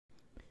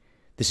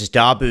This is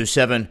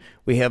Dabu7.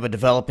 We have a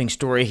developing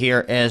story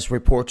here as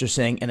reports are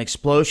saying an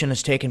explosion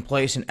has taken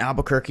place in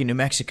Albuquerque, New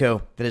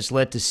Mexico that has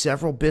led to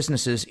several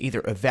businesses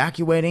either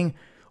evacuating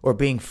or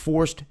being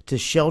forced to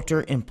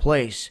shelter in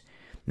place.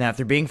 Now, if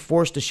they're being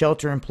forced to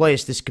shelter in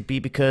place, this could be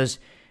because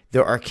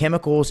there are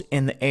chemicals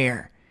in the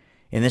air.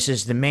 And this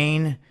is the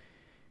main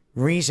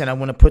reason I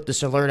want to put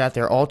this alert out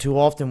there. All too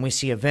often we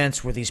see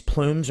events where these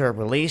plumes are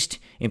released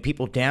and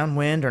people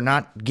downwind are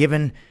not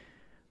given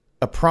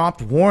a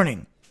prompt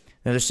warning.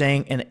 Now they're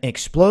saying an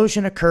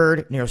explosion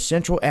occurred near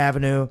Central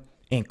Avenue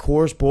and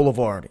Coors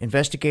Boulevard.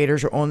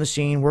 Investigators are on the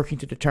scene working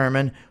to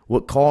determine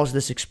what caused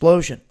this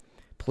explosion.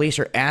 Police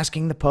are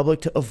asking the public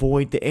to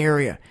avoid the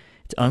area.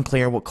 It's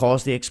unclear what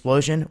caused the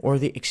explosion or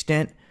the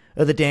extent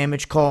of the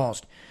damage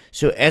caused.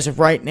 So as of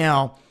right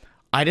now,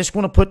 I just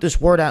want to put this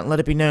word out and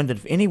let it be known that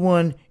if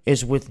anyone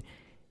is within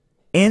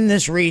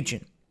this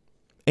region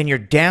and you're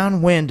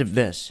downwind of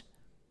this,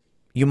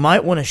 you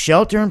might want to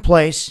shelter in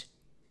place.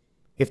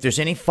 If there's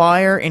any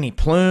fire, any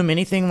plume,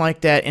 anything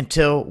like that,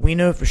 until we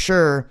know for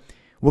sure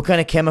what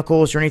kind of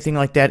chemicals or anything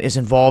like that is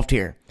involved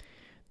here.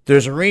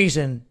 There's a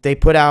reason they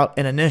put out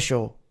an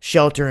initial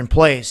shelter in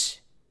place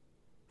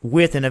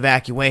with an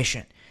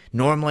evacuation.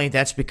 Normally,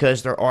 that's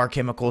because there are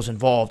chemicals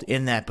involved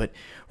in that. But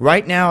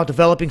right now,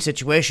 developing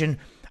situation,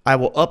 I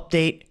will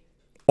update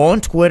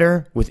on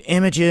Twitter with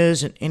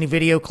images and any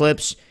video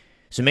clips.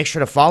 So make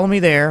sure to follow me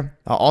there.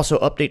 I'll also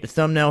update the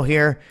thumbnail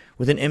here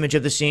with an image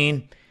of the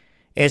scene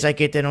as I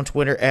get that on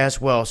Twitter as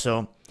well.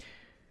 So,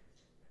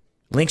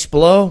 links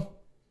below.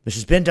 This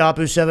has been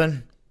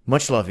Dabu7.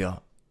 Much love,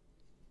 y'all.